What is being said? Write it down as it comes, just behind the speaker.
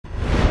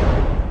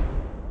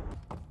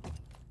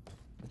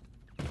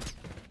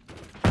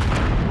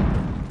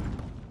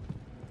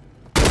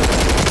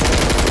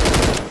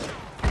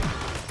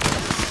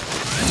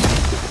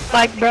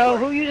Like, bro,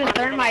 who uses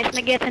thermites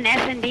and gets an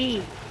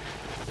S&D?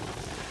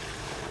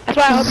 That's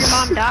why I hope your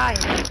mom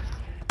dies.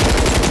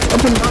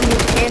 Hope your mom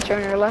gets cancer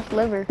in her left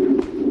liver.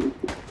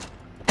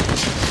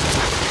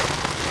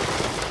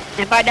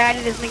 If I die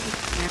to this nigga.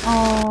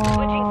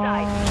 Switching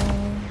sides.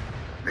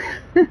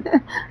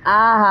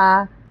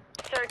 Aha.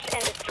 Search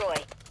and destroy.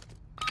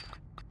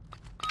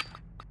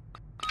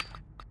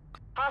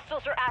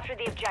 Hostiles are after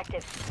the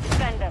objective.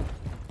 Defend them.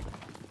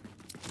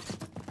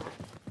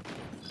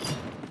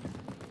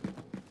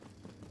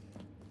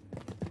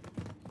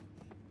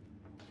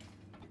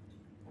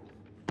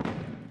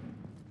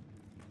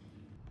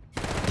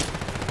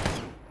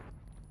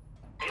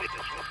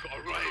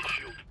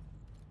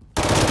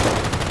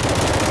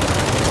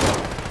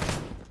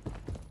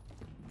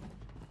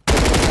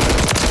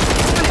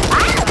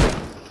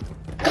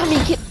 Come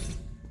here, kid.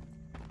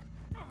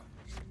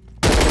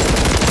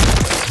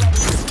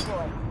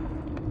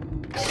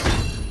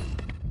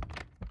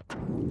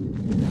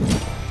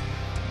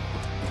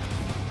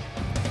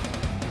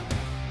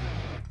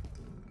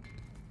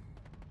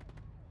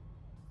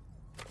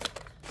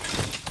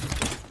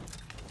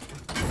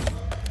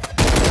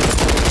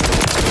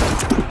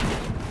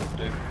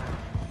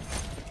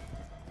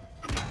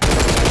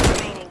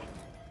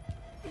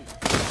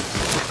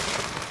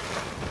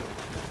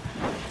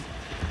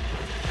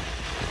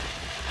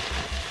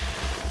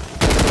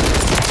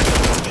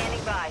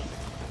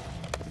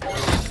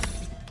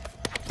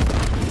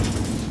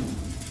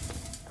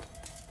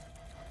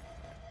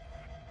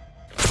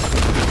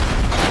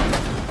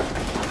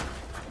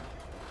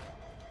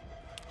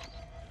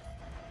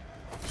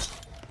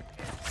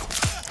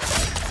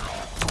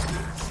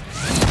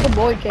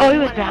 Oh, he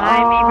was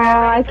behind me,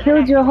 bro. I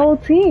killed your whole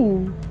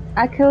team.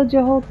 I killed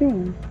your whole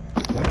team.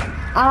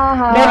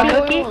 Baby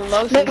cookie,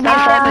 look, make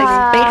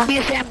me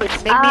a sandwich.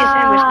 Make me a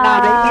sandwich.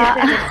 Nah, make me a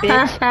sandwich,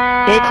 bitch.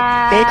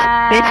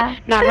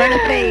 Bitch. Nah, run a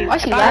fave. Why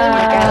she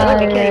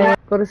laughing?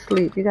 Go to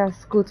sleep. You gotta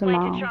school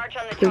tomorrow. Charge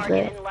on the Stupid.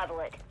 target and level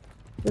it.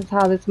 This is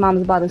how this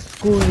mom's about to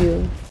school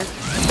you. Get ready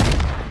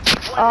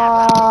for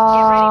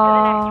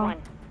the next one.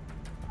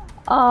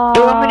 Oh.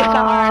 Dude, let me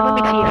stop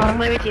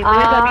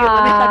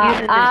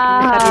using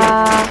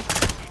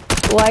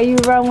this. Why you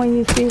run when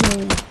you see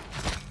me?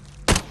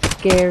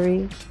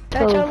 Scary.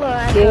 Shut your little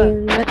ass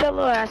scary. up. Shut your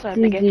little ass up,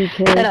 nigga. GG,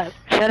 kid. Shut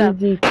up.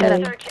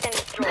 GG, Search and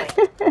destroy.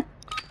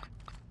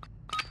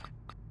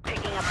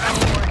 Picking up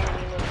one more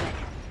enemy movement.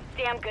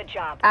 Damn good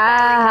job. The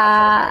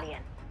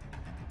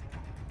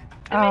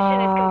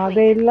mission is complete.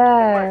 They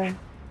left.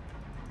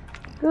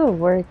 Good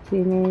work,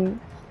 teammates.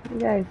 You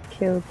guys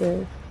killed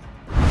this.